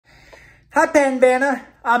Hi, Panvana.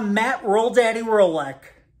 I'm Matt Rolldaddy Roleck.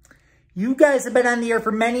 You guys have been on the air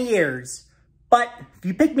for many years, but if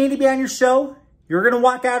you pick me to be on your show, you're going to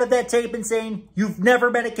walk out of that tape and saying, you've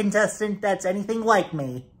never been a contestant that's anything like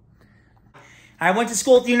me. I went to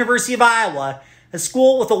school at the University of Iowa, a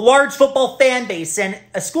school with a large football fan base, and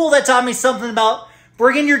a school that taught me something about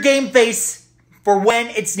bringing your game face for when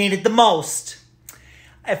it's needed the most.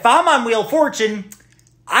 If I'm on Wheel of Fortune,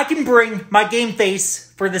 I can bring my game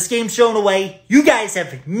face for this game show in a way you guys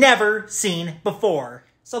have never seen before.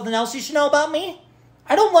 Something else you should know about me?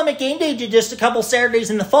 I don't limit game day to just a couple Saturdays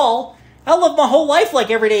in the fall. I live my whole life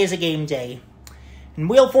like every day is a game day. In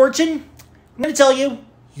Wheel of Fortune, I'm going to tell you,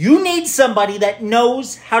 you need somebody that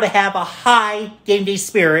knows how to have a high game day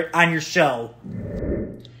spirit on your show.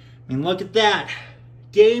 I mean, look at that.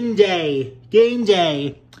 Game day, game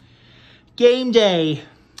day, game day.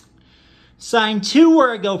 Sign 2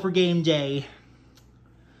 where I go for game day.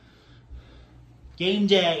 Game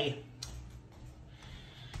day.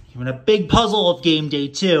 Even a big puzzle of game day,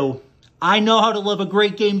 too. I know how to live a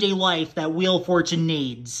great game day life that Wheel of Fortune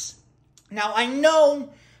needs. Now, I know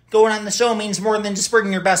going on the show means more than just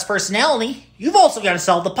bringing your best personality. You've also got to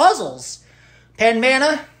solve the puzzles.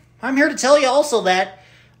 Panvana, I'm here to tell you also that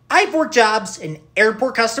I've worked jobs in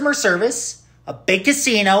airport customer service, a big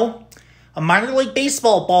casino, a minor league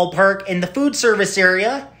baseball ballpark in the food service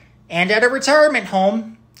area, and at a retirement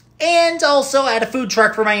home, and also at a food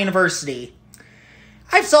truck for my university.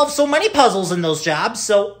 I've solved so many puzzles in those jobs,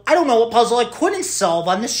 so I don't know what puzzle I couldn't solve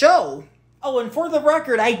on the show. Oh, and for the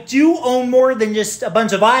record, I do own more than just a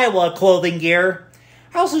bunch of Iowa clothing gear.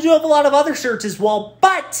 I also do have a lot of other shirts as well,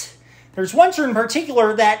 but there's one shirt in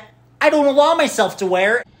particular that I don't allow myself to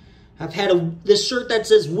wear. I've had this shirt that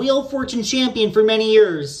says Wheel of Fortune Champion for many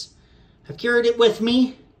years. I've carried it with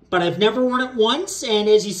me, but I've never worn it once, and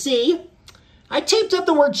as you see, I taped up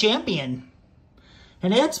the word champion.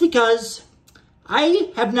 And that's because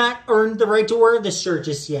I have not earned the right to wear this shirt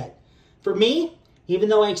just yet. For me, even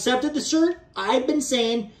though I accepted the shirt, I've been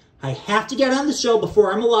saying I have to get on the show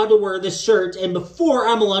before I'm allowed to wear this shirt and before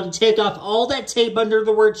I'm allowed to take off all that tape under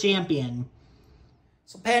the word champion.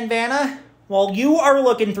 So Panvana, while you are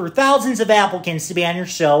looking through thousands of applicants to be on your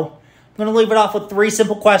show, I'm going to leave it off with 3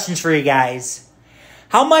 simple questions for you guys.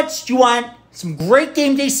 How much do you want some great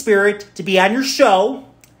game day spirit to be on your show?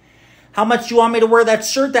 How much do you want me to wear that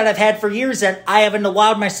shirt that I've had for years that I haven't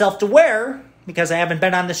allowed myself to wear because I haven't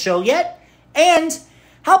been on the show yet? And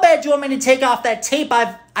how bad do you want me to take off that tape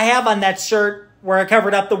I have on that shirt where I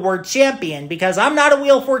covered up the word champion? Because I'm not a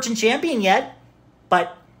Wheel of Fortune champion yet,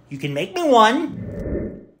 but you can make me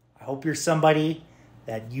one. I hope you're somebody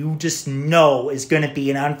that you just know is going to be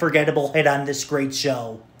an unforgettable hit on this great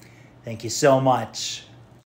show. Thank you so much.